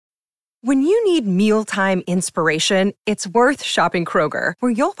When you need mealtime inspiration, it's worth shopping Kroger,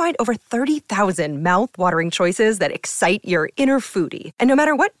 where you'll find over 30,000 mouth-watering choices that excite your inner foodie. And no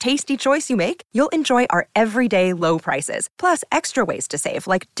matter what tasty choice you make, you'll enjoy our everyday low prices, plus extra ways to save,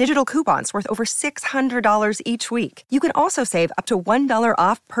 like digital coupons worth over $600 each week. You can also save up to $1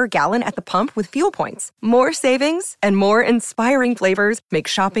 off per gallon at the pump with fuel points. More savings and more inspiring flavors make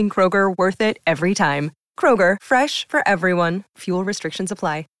shopping Kroger worth it every time. Kroger, fresh for everyone. Fuel restrictions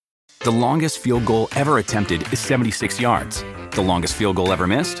apply. The longest field goal ever attempted is 76 yards. The longest field goal ever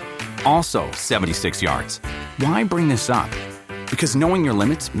missed? Also 76 yards. Why bring this up? Because knowing your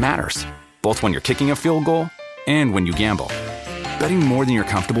limits matters, both when you're kicking a field goal and when you gamble. Betting more than you're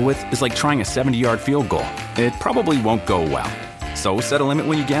comfortable with is like trying a 70-yard field goal. It probably won't go well. So set a limit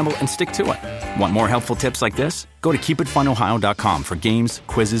when you gamble and stick to it. Want more helpful tips like this? Go to keepitfunohio.com for games,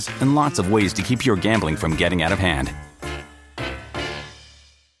 quizzes, and lots of ways to keep your gambling from getting out of hand.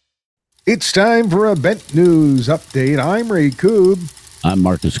 It's time for a Bet News Update. I'm Ray Koob. I'm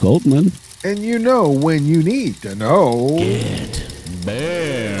Marcus Goldman. And you know when you need to know. Get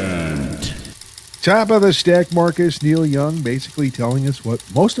banned. Top of the stack, Marcus. Neil Young basically telling us what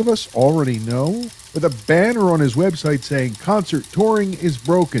most of us already know, with a banner on his website saying concert touring is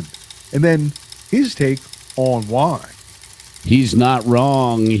broken. And then his take on why. He's not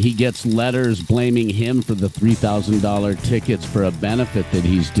wrong. He gets letters blaming him for the $3,000 tickets for a benefit that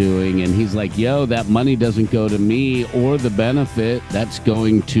he's doing. And he's like, yo, that money doesn't go to me or the benefit. That's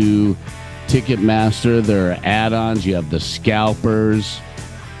going to Ticketmaster. There are add-ons. You have the scalpers.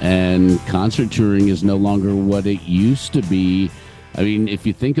 And concert touring is no longer what it used to be. I mean, if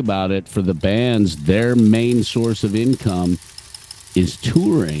you think about it, for the bands, their main source of income is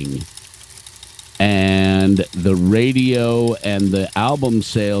touring. And the radio and the album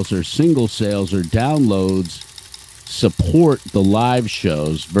sales or single sales or downloads support the live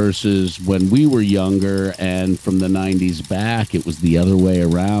shows versus when we were younger and from the 90s back, it was the other way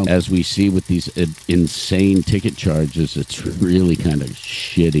around. As we see with these insane ticket charges, it's really kind of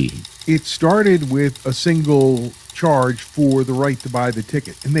shitty. It started with a single charge for the right to buy the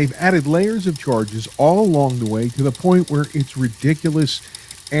ticket, and they've added layers of charges all along the way to the point where it's ridiculous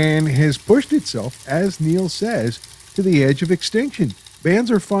and has pushed itself, as Neil says, to the edge of extinction.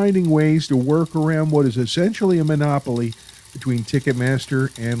 Bands are finding ways to work around what is essentially a monopoly between Ticketmaster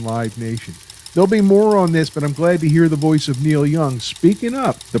and Live Nation. There'll be more on this, but I'm glad to hear the voice of Neil Young speaking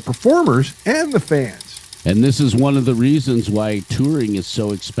up, the performers and the fans. And this is one of the reasons why touring is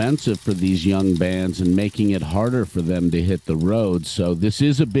so expensive for these young bands and making it harder for them to hit the road. So this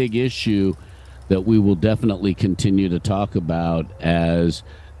is a big issue that we will definitely continue to talk about as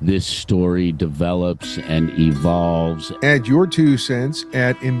this story develops and evolves. Add your 2 cents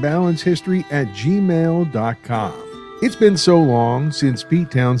at imbalancedhistory@gmail.com. It's been so long since Pete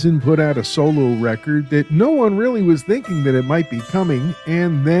Townshend put out a solo record that no one really was thinking that it might be coming,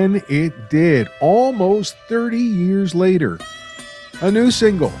 and then it did, almost 30 years later. A new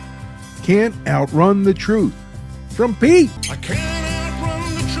single, Can't Outrun the Truth, from Pete. I can't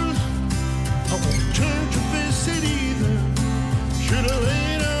outrun the truth. I won't turn to face it either. Should have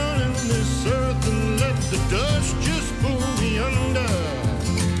laid down in this earth and let the dust just pull me under.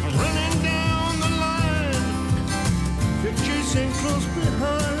 I'm running down the line. You're chasing close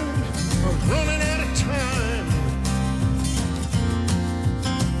behind. I'm running out of time.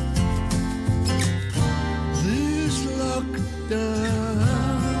 This lockdown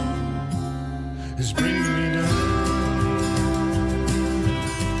is bringing me down.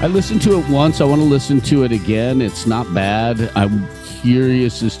 I listened to it once. I want to listen to it again. It's not bad. I'm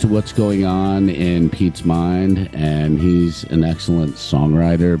curious as to what's going on in Pete's mind, and he's an excellent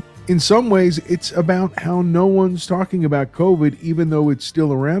songwriter. In some ways, it's about how no one's talking about COVID, even though it's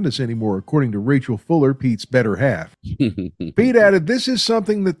still around us anymore, according to Rachel Fuller, Pete's better half. Pete added, this is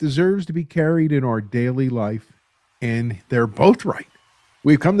something that deserves to be carried in our daily life, and they're both right.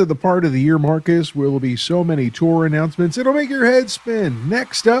 We've come to the part of the year, Marcus, where there'll be so many tour announcements, it'll make your head spin.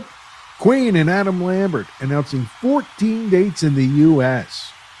 Next up, Queen and Adam Lambert announcing 14 dates in the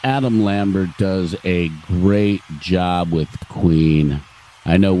U.S. Adam Lambert does a great job with Queen.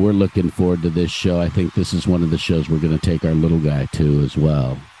 I know we're looking forward to this show. I think this is one of the shows we're going to take our little guy to as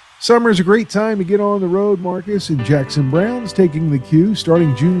well. Summer's a great time to get on the road, Marcus, and Jackson Brown's taking the cue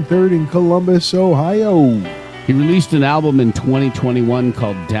starting June 3rd in Columbus, Ohio. He released an album in 2021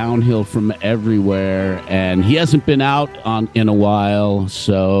 called Downhill from Everywhere, and he hasn't been out in a while,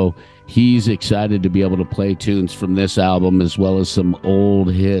 so he's excited to be able to play tunes from this album as well as some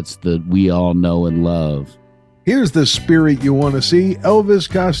old hits that we all know and love. Here's the spirit you want to see. Elvis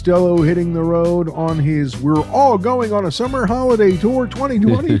Costello hitting the road on his We're All Going on a Summer Holiday Tour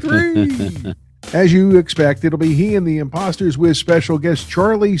 2023. As you expect, it'll be he and the Imposters with special guest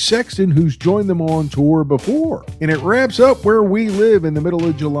Charlie Sexton, who's joined them on tour before. And it wraps up Where We Live in the middle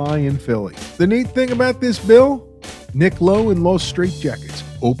of July in Philly. The neat thing about this bill, Nick Lowe and Los Straitjackets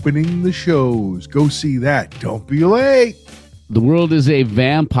opening the shows. Go see that. Don't be late. The world is a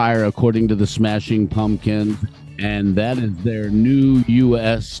vampire, according to the Smashing Pumpkins, and that is their new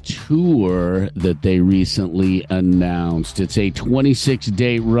U.S. tour that they recently announced. It's a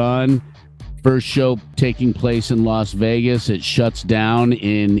 26-day run. First show taking place in Las Vegas. It shuts down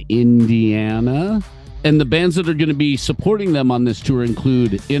in Indiana. And the bands that are going to be supporting them on this tour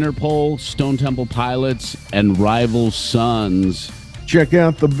include Interpol, Stone Temple Pilots, and Rival Sons. Check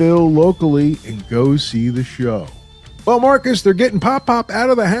out the bill locally and go see the show. Well, Marcus, they're getting Pop Pop out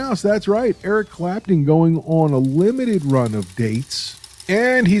of the house. That's right. Eric Clapton going on a limited run of dates.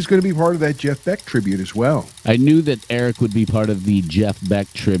 And he's going to be part of that Jeff Beck tribute as well. I knew that Eric would be part of the Jeff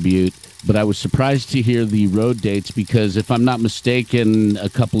Beck tribute, but I was surprised to hear the road dates because if I'm not mistaken, a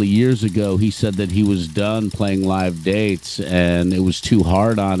couple of years ago, he said that he was done playing live dates and it was too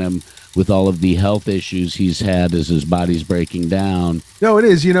hard on him with all of the health issues he's had as his body's breaking down. No, it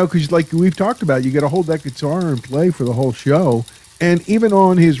is, because like we've talked about, you got to hold that guitar and play for the whole show. And even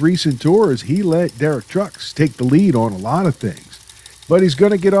on his recent tours, he let Derek Trucks take the lead on a lot of things. But he's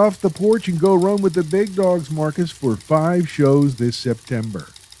going to get off the porch and go run with the big dogs, Marcus, for 5 shows this September.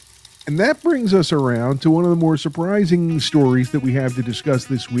 And that brings us around to one of the more surprising stories that we have to discuss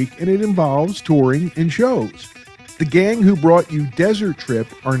this week, and it involves touring and shows. The gang who brought you Desert Trip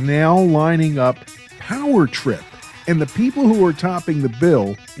are now lining up Power Trip, and the people who are topping the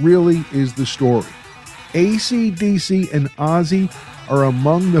bill really is the story. AC/DC and Ozzy are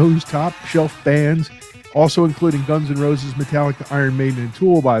among those top shelf bands, also including Guns N' Roses, Metallica, Iron Maiden, and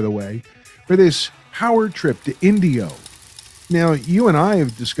Tool, by the way, for this Power Trip to Indio. Now, you and I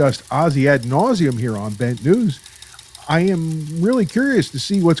have discussed Ozzy ad nauseum here on Bent News. I am really curious to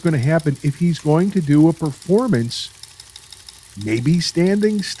see what's going to happen if he's going to do a performance, maybe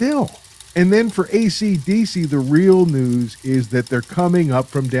standing still. And then for AC/DC, the real news is that they're coming up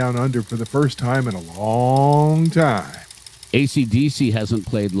from down under for the first time in a long time. AC/DC hasn't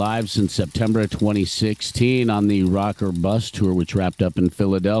played live since September of 2016 on the Rocker Bus Tour, which wrapped up in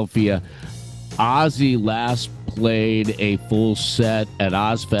Philadelphia. Ozzy last played a full set at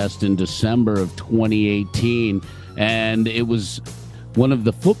Ozfest in December of 2018, and it was one of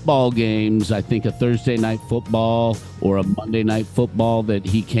the football games, I think a Thursday night football or a Monday night football, that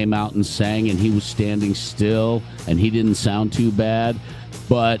he came out and sang, and he was standing still, and he didn't sound too bad.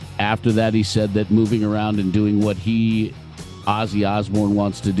 But after that, he said that moving around and doing what Ozzy Osbourne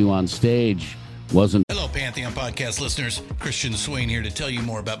wants to do on stage wasn't. Hello, Pantheon Podcast listeners. Christian Swain here to tell you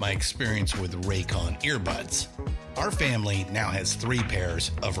more about my experience with Raycon earbuds. Our family now has 3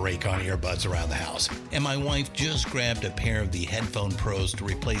 pairs of Raycon earbuds around the house, and my wife just grabbed a pair of the Headphone Pros to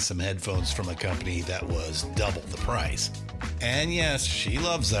replace some headphones from a company that was double the price. And yes, she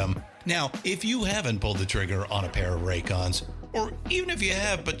loves them. Now, if you haven't pulled the trigger on a pair of Raycons, or even if you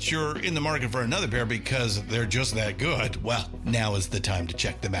have, but you're in the market for another pair because they're just that good, well, now is the time to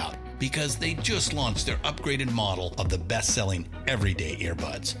check them out, because they just launched their upgraded model of the best-selling everyday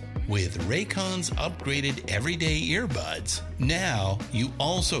earbuds. With Raycon's upgraded everyday earbuds, now you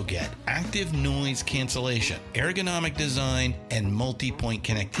also get active noise cancellation, ergonomic design, and multi-point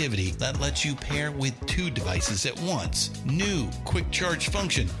connectivity that lets you pair with 2 devices at once. New quick charge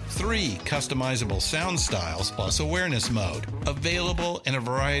function, 3 customizable sound styles, plus awareness mode. Available in a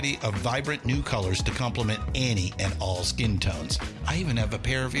variety of vibrant new colors to complement any and all skin tones. I even have a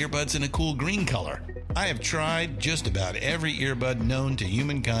pair of earbuds in a cool green color. I have tried just about every earbud known to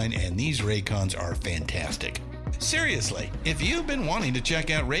humankind, and these Raycons are fantastic. Seriously, if you've been wanting to check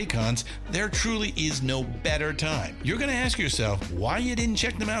out Raycons, there truly is no better time. You're going to ask yourself why you didn't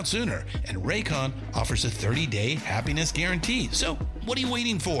check them out sooner, and Raycon offers a 30-day happiness guarantee. So what are you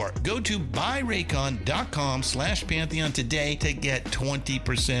waiting for? Go to buyraycon.com/Pantheon today to get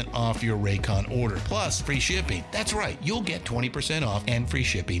 20% off your Raycon order, plus free shipping. That's right, you'll get 20% off and free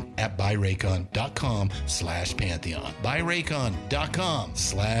shipping at buyraycon.com/Pantheon.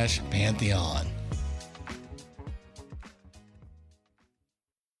 buyraycon.com/Pantheon.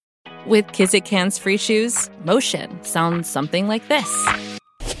 With Kizik hands-free shoes, motion sounds something like this.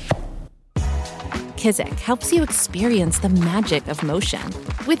 Kizik helps you experience the magic of motion.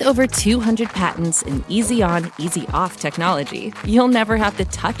 With over 200 patents and easy-on, easy-off technology, you'll never have to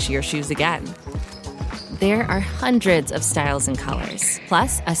touch your shoes again. There are hundreds of styles and colors,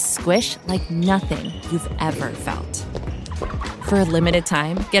 plus a squish like nothing you've ever felt. For a limited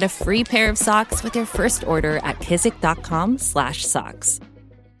time, get a free pair of socks with your first order at kizik.com/socks.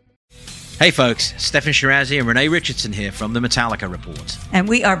 Hey folks, Stefan Shirazi and Renee Richardson here from the Metallica Report. And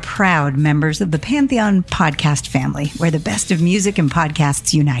we are proud members of the Pantheon podcast family, where the best of music and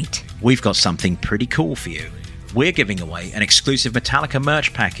podcasts unite. We've got something pretty cool for you. We're giving away an exclusive Metallica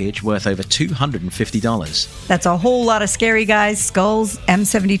merch package worth over $250. That's a whole lot of Scary Guys, Skulls,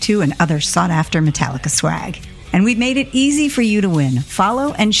 M72, and other sought-after Metallica swag. And we've made it easy for you to win.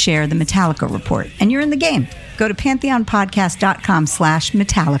 Follow and share the Metallica Report, and you're in the game. Go to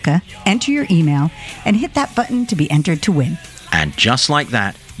pantheonpodcast.com/Metallica, enter your email, and hit that button to be entered to win. And just like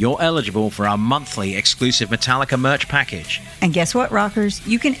that, you're eligible for our monthly exclusive Metallica merch package. And guess what, rockers?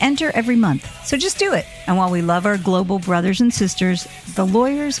 You can enter every month, so just do it. And while we love our global brothers and sisters, the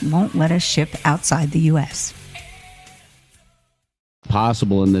lawyers won't let us ship outside the U.S.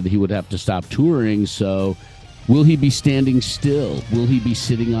 Possible, and that he would have to stop touring, so... Will he be standing still? Will he be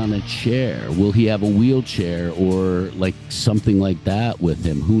sitting on a chair? Will he have a wheelchair or like something like that with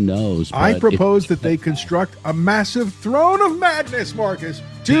him? Who knows? But I propose that they construct a massive throne of madness, Marcus,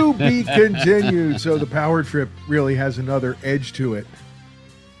 to be continued. So the power trip really has another edge to it.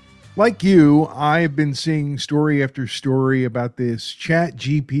 Like you, I've been seeing story after story about this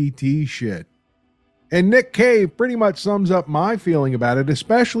ChatGPT shit. And Nick Cave pretty much sums up my feeling about it,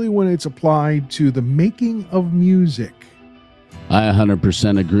 especially when it's applied to the making of music. I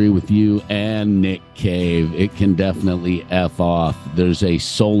 100% agree with you and Nick Cave. It can definitely F off. There's a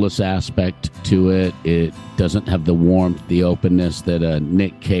soulless aspect to it. It doesn't have the warmth, the openness that a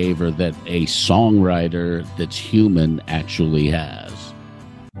Nick Cave or that a songwriter that's human actually has.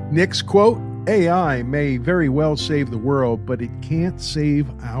 Nick's quote, AI may very well save the world, but it can't save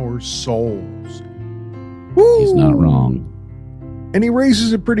our souls. Woo! He's not wrong. And he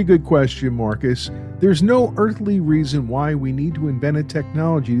raises a pretty good question, Marcus. There's no earthly reason why we need to invent a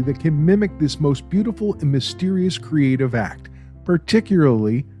technology that can mimic this most beautiful and mysterious creative act,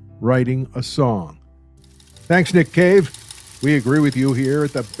 particularly writing a song. Thanks, Nick Cave. We agree with you here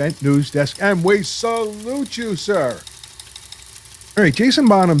at the Bent News Desk, and we salute you, sir. All right, Jason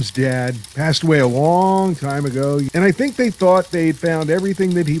Bonham's dad passed away a long time ago, and I think they thought they'd found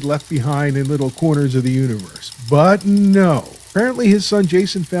everything that he'd left behind in little corners of the universe. But no. Apparently his son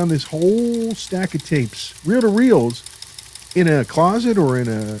Jason found this whole stack of tapes, reel-to-reels, in a closet or in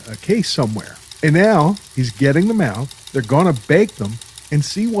a case somewhere. And now he's getting them out. They're going to bake them and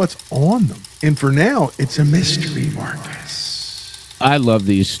see what's on them. And for now, it's a mystery, Marcus. I love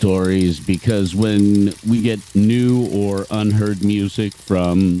these stories because when we get new or unheard music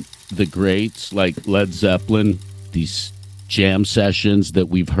from the greats like Led Zeppelin, these jam sessions that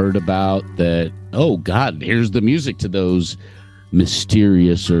we've heard about that, oh God, here's the music to those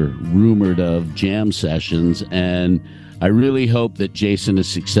mysterious or rumored of jam sessions. And I really hope that Jason is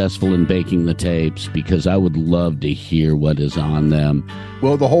successful in baking the tapes because I would love to hear what is on them.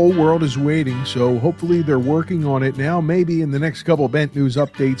 Well, the whole world is waiting, so hopefully they're working on it now. Maybe in the next couple of Bent News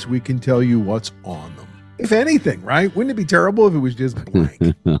updates, we can tell you what's on them. If anything, right? Wouldn't it be terrible if it was just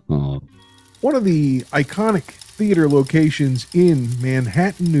blank? One of the iconic theater locations in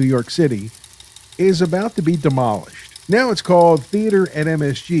Manhattan, New York City, is about to be demolished. Now it's called Theater at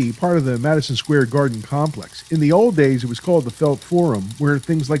MSG, part of the Madison Square Garden complex. In the old days, it was called the Felt Forum, where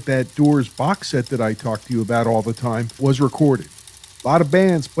things like that Doors box set that I talk to you about all the time was recorded. A lot of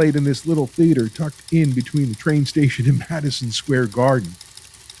bands played in this little theater tucked in between the train station and Madison Square Garden.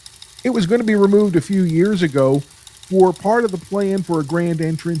 It was going to be removed a few years ago for part of the plan for a grand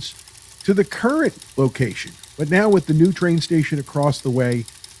entrance to the current location. But now with the new train station across the way,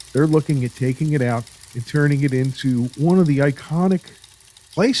 they're looking at taking it out and turning it into one of the iconic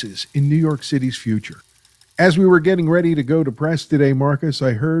places in New York City's future. As we were getting ready to go to press today, Marcus,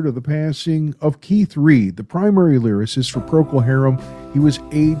 I heard of the passing of Keith Reed, the primary lyricist for Procol Harum. He was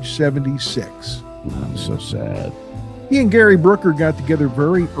age 76. I'm so sad. He and Gary Brooker got together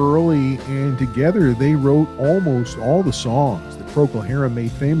very early, and together they wrote almost all the songs that Procol Harum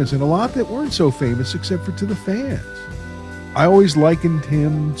made famous, and a lot that weren't so famous except for to the fans. I always likened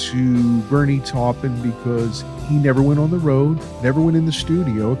him to Bernie Taupin because he never went on the road, never went in the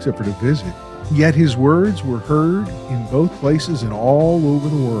studio except for to visit. Yet his words were heard in both places and all over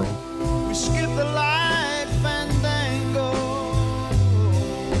the world. We skip the light fandango,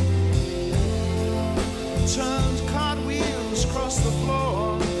 turns cartwheels across the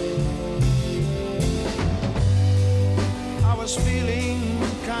floor. I was feeling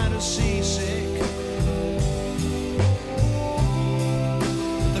kind of seasick.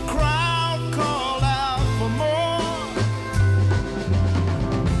 The crowd called out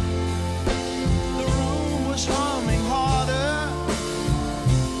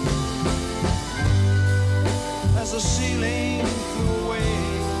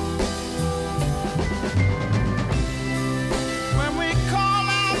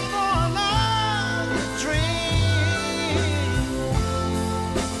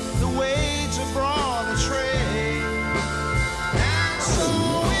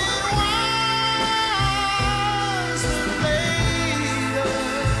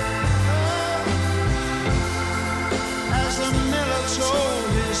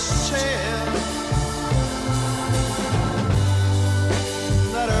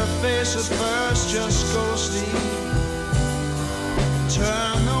face at first, just go to sleep.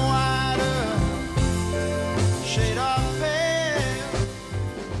 Turn the wider shade of pale.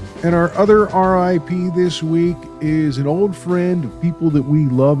 And our other RIP this week is an old friend of people that we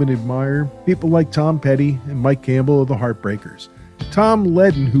love and admire, people like Tom Petty and Mike Campbell of the Heartbreakers. Tom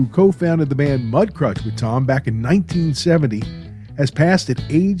Ledden, who co-founded the band Mudcrutch with Tom back in 1970, has passed at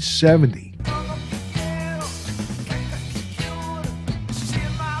age 70.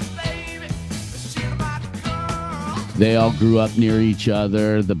 They all grew up near each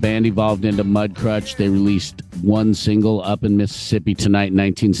other. The band evolved into Mudcrutch. They released one single, Up in Mississippi Tonight, in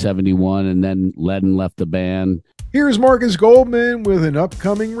 1971, and then Ledden left the band. Here's Marcus Goldman with an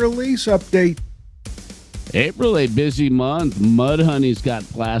upcoming release update. April, a busy month. Mudhoney's got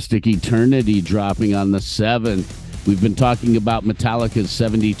Plastic Eternity dropping on the 7th. We've been talking about Metallica's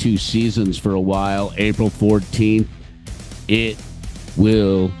 72 Seasons for a while. April 14th, it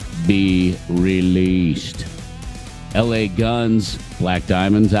will be released. LA Guns, Black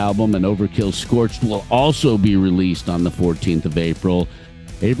Diamond's album, and Overkill Scorched will also be released on the 14th of April.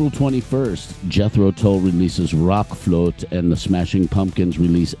 April 21st, Jethro Tull releases Rock Float, and the Smashing Pumpkins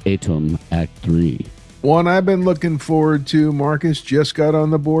release Atom Act 3. One I've been looking forward to, Marcus, just got on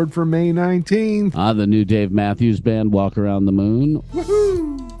the board for May 19th. The new Dave Matthews Band, Walk Around the Moon.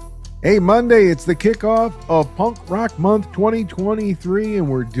 Woohoo! Hey, Monday, it's the kickoff of Punk Rock Month 2023, and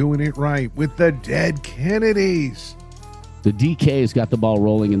we're doing it right with the Dead Kennedys. The DK's got the ball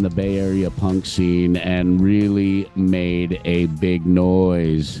rolling in the Bay Area punk scene and really made a big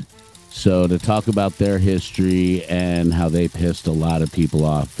noise. So to talk about their history and how they pissed a lot of people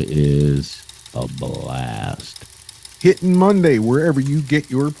off is a blast. Hitting Monday wherever you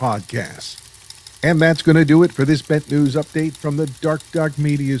get your podcasts. And that's going to do it for this Bent News update from the Dark Duck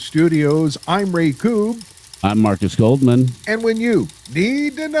Media Studios. I'm Ray Koob. I'm Marcus Goldman. And when you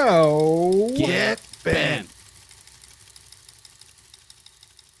need to know, get bent.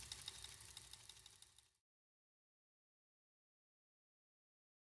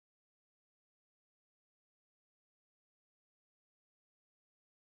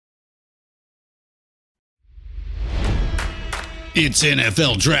 It's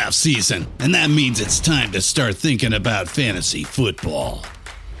NFL draft season, and that means it's time to start thinking about fantasy football.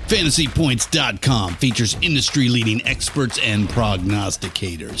 FantasyPoints.com features industry-leading experts and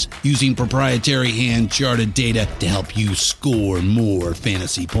prognosticators using proprietary hand-charted data to help you score more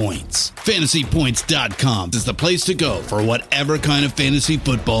fantasy points. FantasyPoints.com is the place to go for whatever kind of fantasy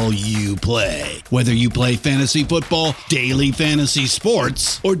football you play. Whether you play fantasy football, daily fantasy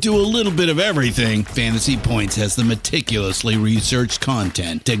sports, or do a little bit of everything, Fantasy Points has the meticulously researched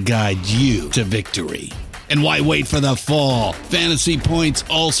content to guide you to victory. And why wait for the fall? Fantasy Points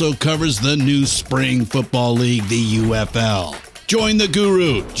also covers the new spring football league, the UFL. Join the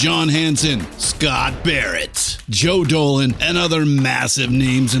guru, John Hansen, Scott Barrett, Joe Dolan, and other massive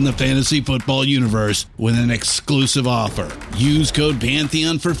names in the fantasy football universe with an exclusive offer. Use code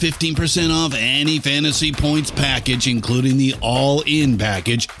Pantheon for 15% off any Fantasy Points package, including the all-in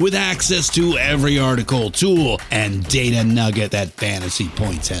package, with access to every article, tool, and data nugget that Fantasy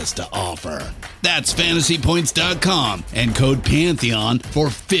Points has to offer. That's FantasyPoints.com and code Pantheon for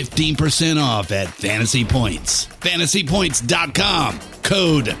 15% off at Fantasy Points. FantasyPoints.com,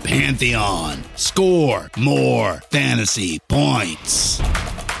 code Pantheon. Score more fantasy points.